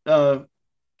that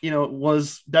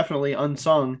was definitely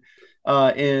unsung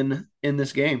in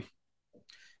this game.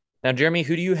 Now, Jeremy,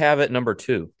 who do you have at number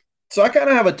 2? So I kind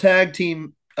of have a tag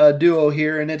team duo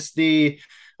here, and it's the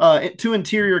two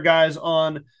interior guys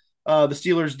on the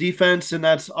Steelers defense, and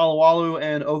that's Alualu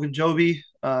and Ogunjobi.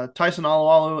 Tyson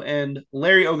Alualu and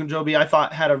Larry Ogunjobi, I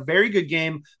thought, had a very good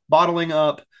game bottling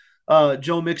up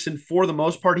Joe Mixon for the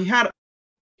most part. He had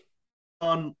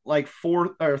on like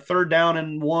third down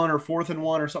and 1 or 4th and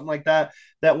 1 or something like that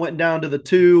went down to the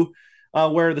 2,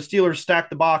 where the Steelers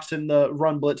stacked the box and the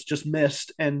run blitz just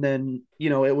missed. And then,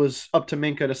 it was up to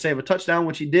Minka to save a touchdown,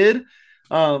 which he did.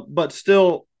 But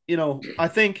still, I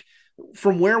think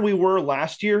from where we were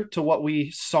last year to what we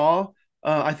saw,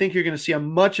 I think you're going to see a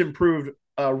much improved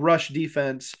rush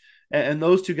defense. And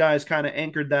those two guys kind of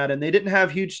anchored that. And they didn't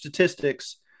have huge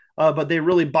statistics, but they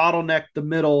really bottlenecked the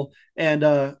middle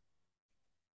and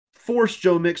forced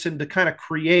Joe Mixon to kind of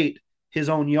create his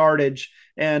own yardage.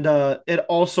 And it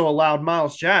also allowed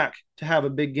Miles Jack to have a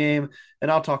big game.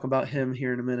 And I'll talk about him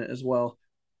here in a minute as well.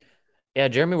 Yeah,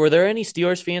 Jeremy, were there any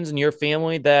Steelers fans in your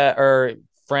family that are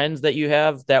friends that you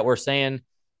have that were saying,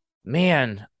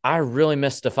 man, I really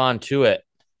miss Stephon Tuitt?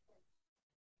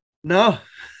 No.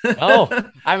 Oh,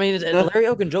 I mean, Larry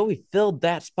Ogunjobi filled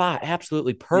that spot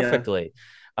absolutely perfectly.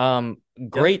 Yeah.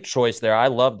 Great choice there. I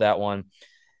love that one.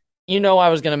 I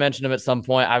was going to mention him at some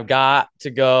point. I've got to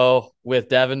go with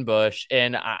Devin Bush,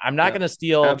 and I'm not going to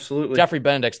steal Jeffrey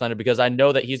Benedict's thunder because I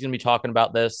know that he's going to be talking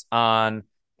about this on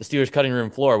the Steelers cutting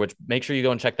room floor, which make sure you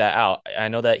go and check that out. I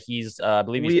know that I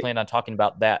believe he's planning on talking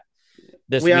about that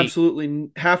this we week.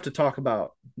 absolutely have to talk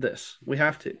about this. We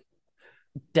have to.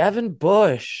 Devin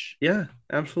Bush. Yeah,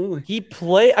 absolutely. He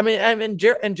played. And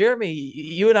Jeremy,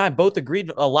 you and I both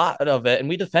agreed a lot of it, and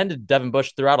we defended Devin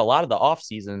Bush throughout a lot of the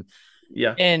offseason.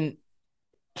 Yeah. And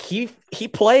he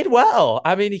played well.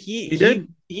 I mean, he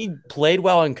played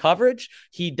well in coverage.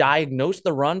 He diagnosed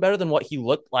the run better than what he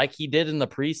looked like he did in the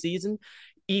preseason.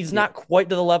 He's not quite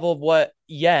to the level of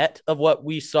what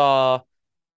we saw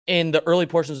in the early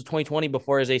portions of 2020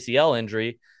 before his ACL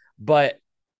injury, but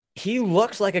he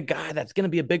looks like a guy that's going to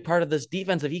be a big part of this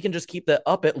defense. If he can just keep that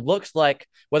up, it looks like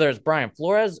whether it's Brian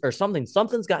Flores or something's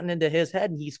gotten into his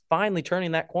head and he's finally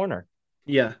turning that corner.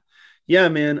 Yeah. Yeah,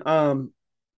 man.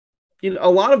 A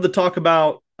lot of the talk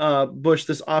about Bush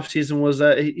this offseason was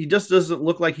that he just doesn't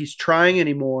look like he's trying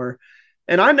anymore.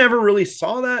 And I never really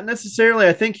saw that necessarily.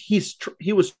 I think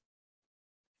he was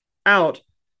out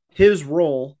his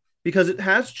role because it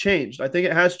has changed. I think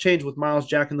it has changed with Myles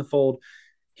Jack in the fold.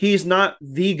 He's not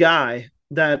the guy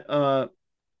that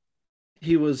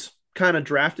he was kind of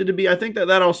drafted to be. I think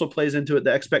that also plays into it,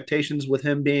 the expectations with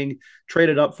him being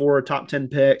traded up for a top 10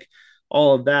 pick,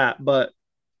 all of that. But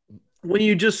when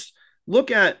you just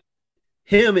look at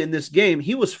him in this game,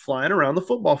 he was flying around the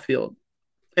football field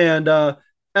and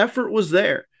effort was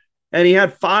there. And he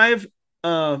had 5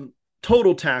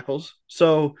 total tackles.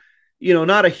 So,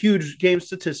 not a huge game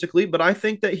statistically, but I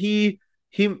think that he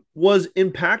was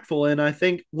impactful. And I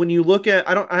think when you look at,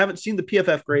 I haven't seen the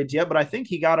PFF grades yet, but I think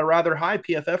he got a rather high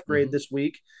PFF grade this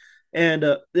week. And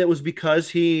it was because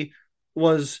he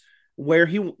was where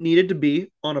he needed to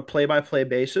be on a play-by-play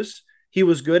basis. He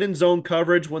was good in zone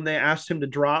coverage when they asked him to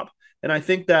drop. And I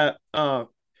think that a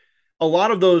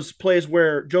lot of those plays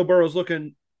where Joe Burrow's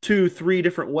looking 2-3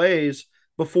 different ways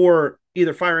before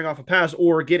either firing off a pass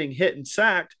or getting hit and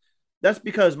sacked, that's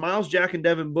because Myles Jack and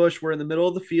Devin Bush were in the middle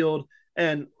of the field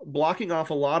and blocking off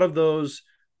a lot of those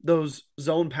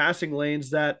zone passing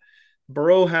lanes that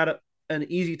Burrow had an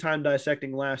easy time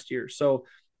dissecting last year. So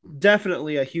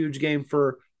definitely a huge game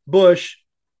for Bush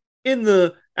in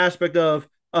the aspect of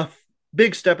a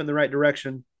big step in the right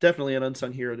direction. Definitely an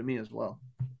unsung hero to me as well.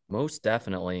 Most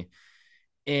definitely.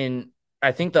 And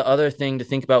I think the other thing to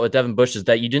think about with Devin Bush is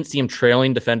that you didn't see him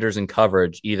trailing defenders in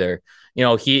coverage either.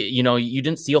 You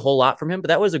didn't see a whole lot from him, but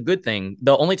that was a good thing.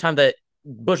 The only time that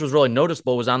Bush was really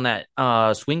noticeable was on that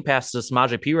swing pass to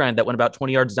Samaje Perine that went about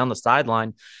 20 yards down the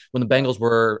sideline when the Bengals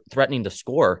were threatening to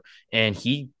score, and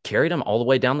he carried him all the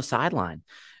way down the sideline.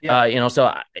 Yeah.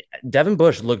 So Devin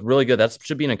Bush looked really good. That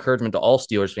should be an encouragement to all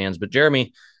Steelers fans. But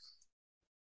Jeremy,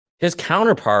 his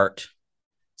counterpart,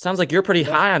 sounds like you're pretty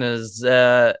high on his.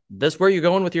 This where you're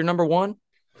going with your number one?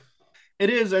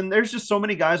 It is, and there's just so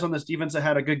many guys on this defense that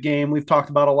had a good game. We've talked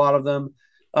about a lot of them.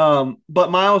 But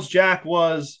Myles Jack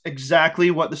was exactly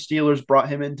what the Steelers brought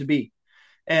him in to be.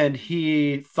 And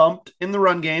he thumped in the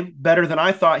run game better than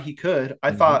I thought he could.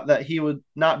 I thought that he would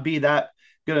not be that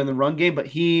good in the run game, but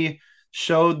he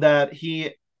showed that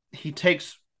he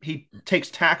takes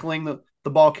tackling the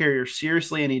ball carrier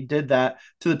seriously, and he did that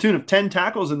to the tune of 10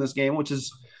 tackles in this game, which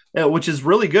is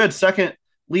really good. Second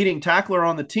leading tackler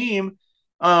on the team.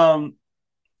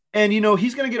 And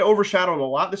he's going to get overshadowed a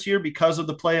lot this year because of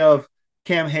the play of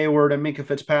Cam Hayward and Minkah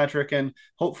Fitzpatrick and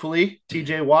hopefully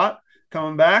TJ Watt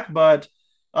coming back. But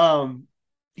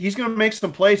he's going to make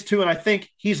some plays too. And I think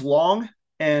he's long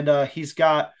and he's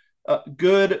got a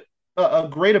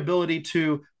great ability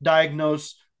to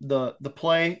diagnose the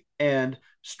play and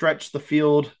stretch the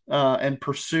field and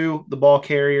pursue the ball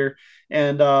carrier.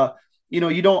 And,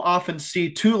 you don't often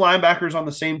see 2 linebackers on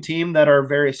the same team that are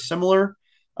very similar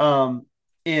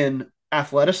in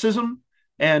athleticism.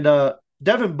 And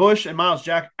Devin Bush and Myles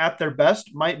Jack at their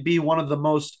best might be one of the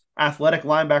most athletic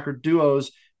linebacker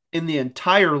duos in the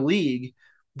entire league,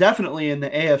 definitely in the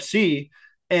AFC.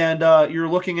 And you're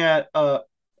looking at a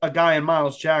guy in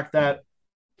Myles Jack that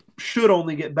should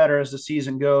only get better as the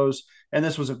season goes. And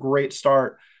this was a great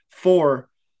start for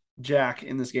Jack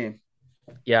in this game.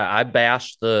 Yeah, I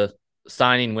bashed the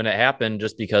signing when it happened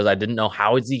just because I didn't know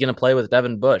how is he going to play with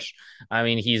Devin Bush. I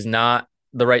mean, he's not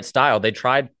the right style. They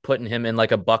tried putting him in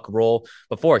like a buck role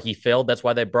before. He failed. That's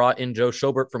why they brought in Joe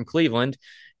Schobert from Cleveland,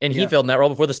 and he failed in that role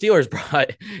before the Steelers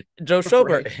brought Joe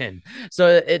Schobert in. So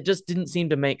it just didn't seem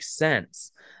to make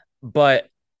sense. But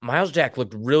Myles Jack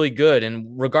looked really good, and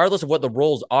regardless of what the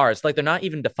roles are, it's like they're not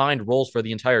even defined roles for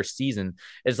the entire season.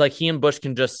 It's like he and Bush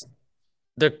can just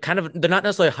they're not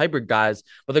necessarily hybrid guys,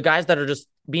 but they're guys that are just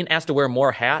being asked to wear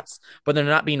more hats, but they're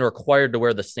not being required to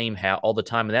wear the same hat all the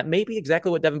time. And that may be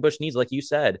exactly what Devin Bush needs, like you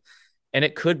said. And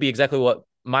it could be exactly what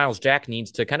Miles Jack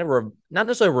needs to kind of not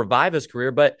necessarily revive his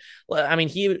career, but I mean,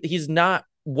 he's not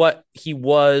what he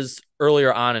was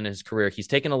earlier on in his career. He's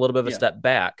taken a little bit of a step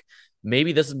back.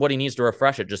 Maybe this is what he needs to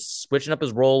refresh it, just switching up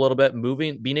his role a little bit,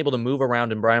 being able to move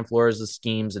around in Brian Flores'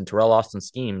 schemes and Terrell Austin's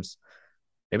schemes.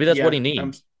 Maybe that's what he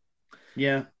needs.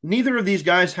 Yeah. Neither of these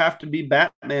guys have to be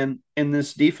Batman in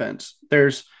this defense.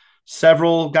 There's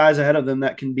several guys ahead of them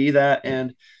that can be that.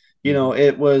 And,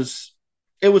 it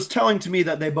was telling to me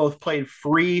that they both played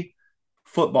free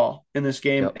football in this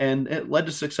game, and it led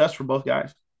to success for both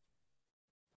guys.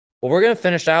 Well, we're going to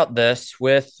finish out this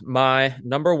with my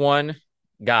number one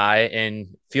guy,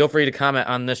 and feel free to comment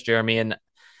on this, Jeremy. And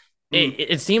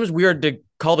it seems weird to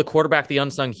call the quarterback the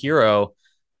unsung hero,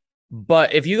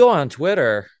 but if you go on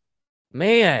Twitter,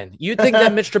 man, you'd think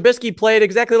that Mitch Trubisky played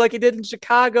exactly like he did in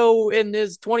Chicago in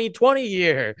his 2020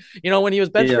 year, when he was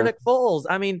benched for Nick Foles.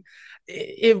 I mean,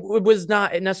 it was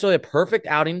not necessarily a perfect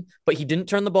outing, but he didn't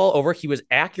turn the ball over. He was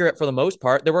accurate for the most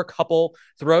part. There were a couple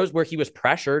throws where he was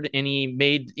pressured and he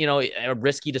made, a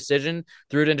risky decision,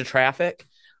 threw it into traffic.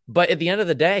 But at the end of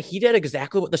the day, he did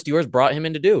exactly what the Steelers brought him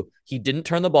in to do. He didn't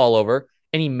turn the ball over,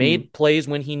 and he made plays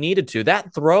when he needed to.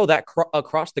 That throw, that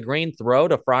across the grain throw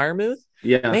to Freiermuth,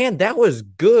 man, that was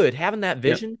good. Having that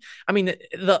vision. I mean,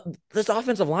 this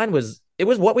offensive line was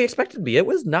what we expected to be. It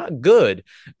was not good.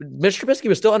 Mitch Trubisky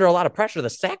was still under a lot of pressure. The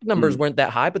sack numbers weren't that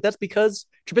high, but that's because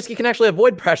Trubisky can actually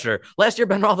avoid pressure. Last year,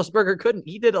 Ben Roethlisberger couldn't.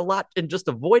 He did a lot in just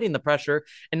avoiding the pressure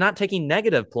and not taking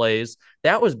negative plays.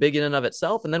 That was big in and of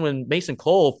itself. And then when Mason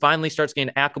Cole finally starts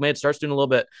getting acclimated, starts doing a little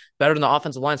bit better than the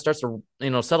offensive line, starts to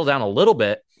settle down a little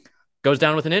bit, goes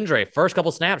down with an injury. First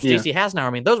couple snaps, JC Hasnauer.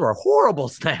 I mean, those were horrible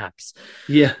snaps.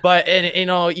 Yeah. But,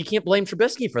 you can't blame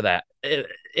Trubisky for that.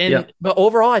 But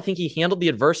overall, I think he handled the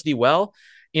adversity well.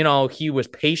 He was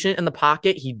patient in the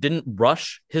pocket. He didn't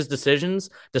rush his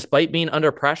decisions despite being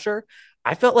under pressure.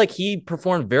 I felt like he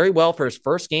performed very well for his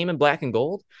first game in black and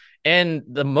gold. And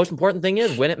the most important thing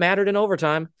is, when it mattered in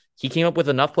overtime, he came up with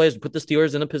enough plays to put the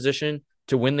Steelers in a position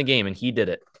to win the game, and he did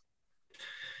it.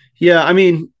 Yeah, I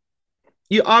mean,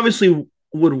 you obviously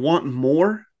would want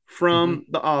more from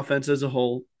the offense as a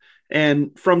whole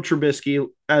and from Trubisky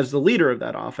as the leader of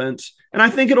that offense. And I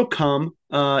think it'll come,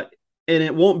 and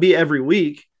it won't be every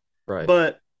week. Right.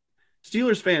 But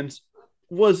Steelers fans,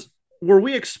 were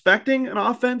we expecting an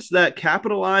offense that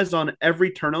capitalized on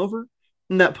every turnover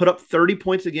and that put up 30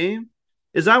 points a game?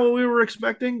 Is that what we were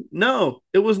expecting? No,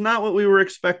 it was not what we were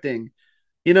expecting.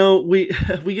 We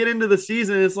get into the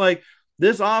season, it's like,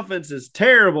 this offense is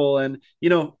terrible, and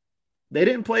they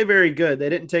didn't play very good. They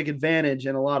didn't take advantage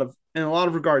in a lot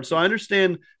of regards. So I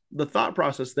understand the thought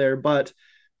process there, but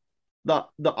the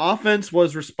offense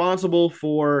was responsible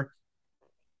for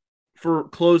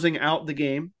closing out the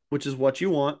game, which is what you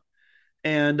want,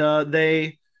 and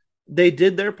they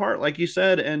did their part, like you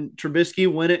said. And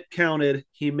Trubisky, when it counted,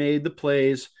 he made the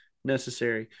plays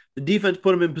necessary. The defense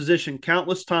put him in position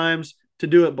countless times to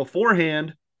do it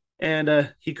beforehand,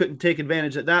 and he couldn't take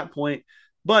advantage at that point.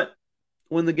 But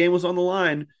when the game was on the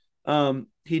line,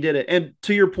 he did it. And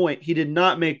to your point, he did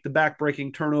not make the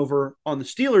back-breaking turnover on the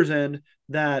Steelers' end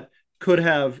that could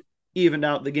have evened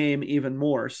out the game even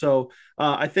more. So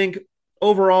I think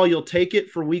overall you'll take it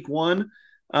for week one,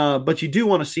 but you do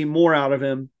want to see more out of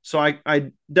him. So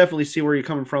I definitely see where you're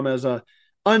coming from as a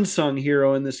unsung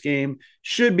hero in this game.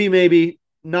 Should be maybe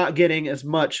not getting as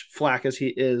much flack as he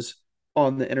is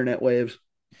on the internet waves.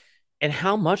 And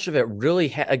how much of it really,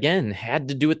 had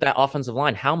to do with that offensive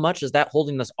line? How much is that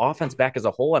holding this offense back as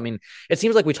a whole? I mean, it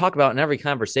seems like we talk about it in every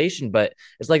conversation, but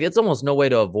it's like it's almost no way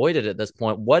to avoid it at this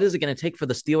point. What is it going to take for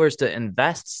the Steelers to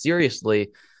invest seriously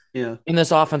in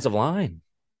this offensive line?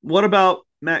 What about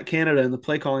Matt Canada and the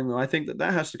play calling, though? I think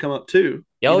that has to come up too.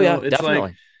 It's definitely.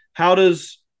 Like, how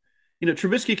does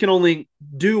Trubisky can only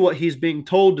do what he's being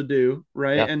told to do,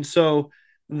 right? Yep. And so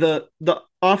the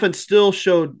offense still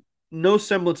showed no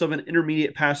semblance of an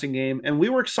intermediate passing game. And we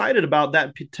were excited about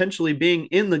that potentially being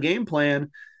in the game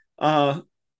plan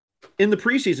in the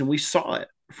preseason. We saw it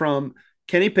from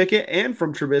Kenny Pickett and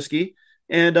from Trubisky,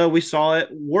 and we saw it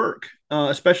work,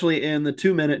 especially in the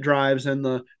 2-minute drives and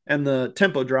the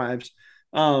tempo drives.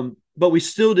 But we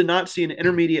still did not see an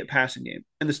intermediate passing game.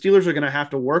 And the Steelers are going to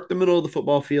have to work the middle of the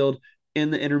football field in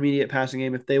the intermediate passing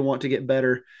game if they want to get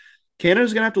better.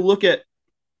 Canada's going to have to look at,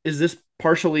 is this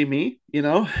partially me, and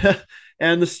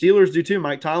the Steelers do too.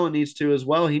 Mike Tomlin needs to as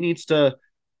well. They need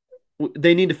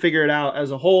to figure it out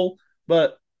as a whole.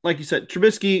 But like you said,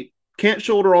 Trubisky can't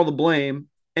shoulder all the blame,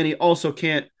 and he also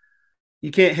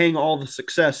you can't hang all the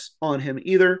success on him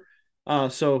either.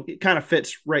 So it kind of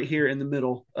fits right here in the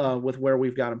middle with where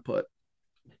we've got him put.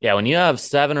 Yeah, when you have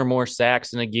 7 or more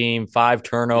sacks in a game, 5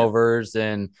 turnovers,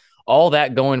 and all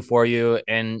that going for you,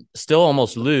 and still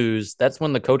almost lose, that's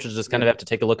when the coaches just kind of have to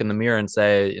take a look in the mirror and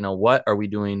say, what are we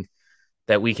doing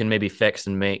that we can maybe fix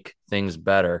and make things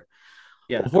better?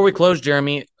 Yeah. Before we close,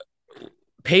 Jeremy,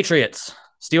 Patriots,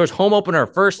 Steelers home opener,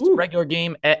 first regular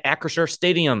game at Acrisure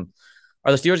Stadium.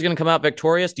 Are the Steelers going to come out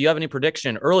victorious? Do you have any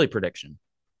early prediction?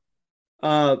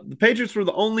 The Patriots were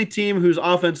the only team whose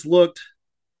offense looked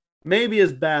maybe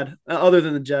as bad, other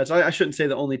than the Jets. I shouldn't say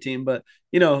the only team, but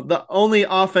the only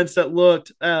offense that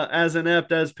looked as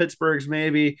inept as Pittsburgh's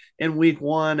maybe in Week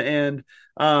 1. And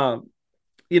I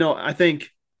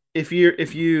think if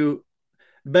you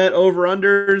bet over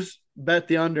unders, bet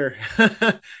the under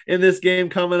in this game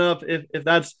coming up. If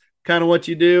that's kind of what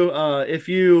you do,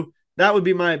 that would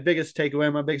be my biggest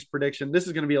takeaway, my biggest prediction. This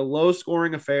is going to be a low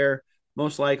scoring affair,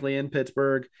 most likely in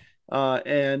Pittsburgh,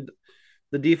 and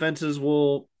the defenses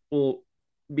will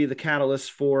be the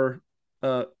catalyst for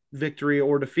victory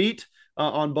or defeat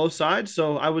on both sides.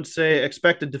 So I would say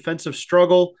expect a defensive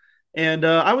struggle, and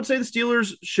I would say the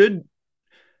Steelers should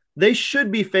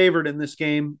be favored in this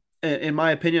game. In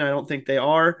my opinion, I don't think they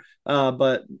are,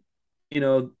 but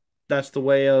that's the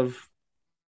way of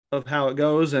how it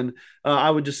goes. And I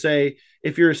would just say,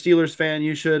 if you're a Steelers fan,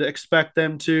 you should expect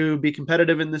them to be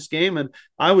competitive in this game. And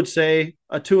I would say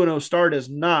a 2-0 start is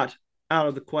not out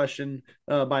of the question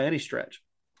by any stretch,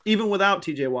 even without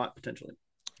TJ Watt potentially.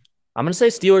 I'm going to say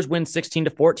Steelers win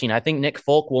 16-14. I think Nick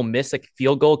Folk will miss a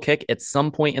field goal kick at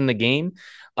some point in the game.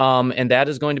 And that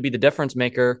is going to be the difference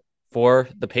maker for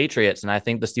the Patriots. And I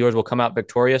think the Steelers will come out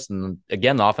victorious. And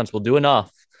again, the offense will do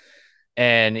enough.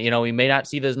 And, we may not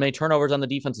see as many turnovers on the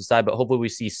defensive side, but hopefully we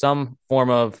see some form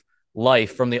of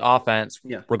life from the offense,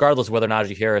 regardless of whether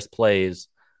Najee Harris plays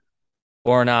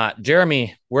or not.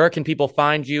 Jeremy, where can people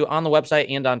find you on the website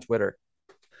and on Twitter?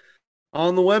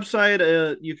 On the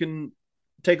website, you can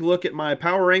take a look at my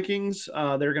power rankings.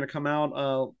 They're going to come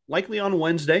out likely on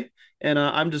Wednesday, and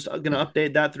I'm just going to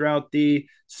update that throughout the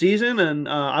season. And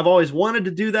I've always wanted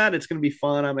to do that. It's going to be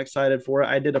fun. I'm excited for it.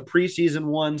 I did a preseason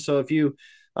one, so if you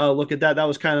look at that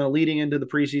was kind of leading into the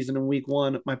preseason in Week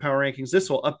 1, my power rankings. This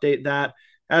will update that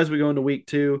as we go into Week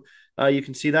 2. You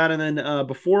can see that. And then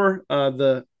before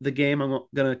the game, I'm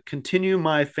going to continue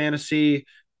my fantasy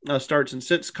starts and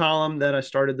sits column that I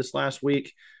started this last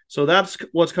week. So that's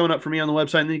what's coming up for me on the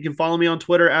website. And then you can follow me on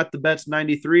Twitter at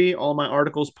thebets93. All my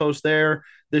articles post there.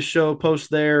 This show posts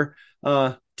there.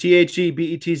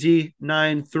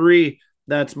 THEBETZ93.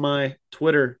 That's my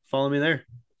Twitter. Follow me there.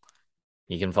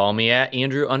 You can follow me at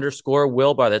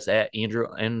Andrew_Wilbar. That's at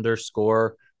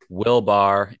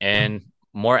Andrew_Wilbar. And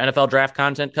more NFL draft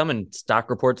content coming, stock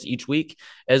reports each week,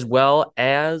 as well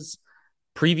as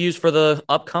previews for the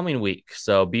upcoming week.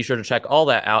 So be sure to check all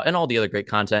that out and all the other great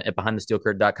content at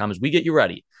BehindTheSteelCurtain.com as we get you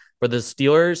ready for the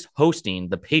Steelers hosting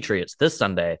the Patriots this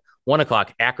Sunday,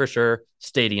 1:00 Acrisure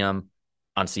Stadium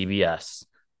on CBS.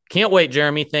 Can't wait,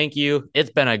 Jeremy. Thank you.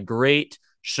 It's been a great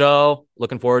show.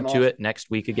 Looking forward to it next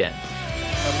week again.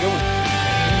 Have a good one.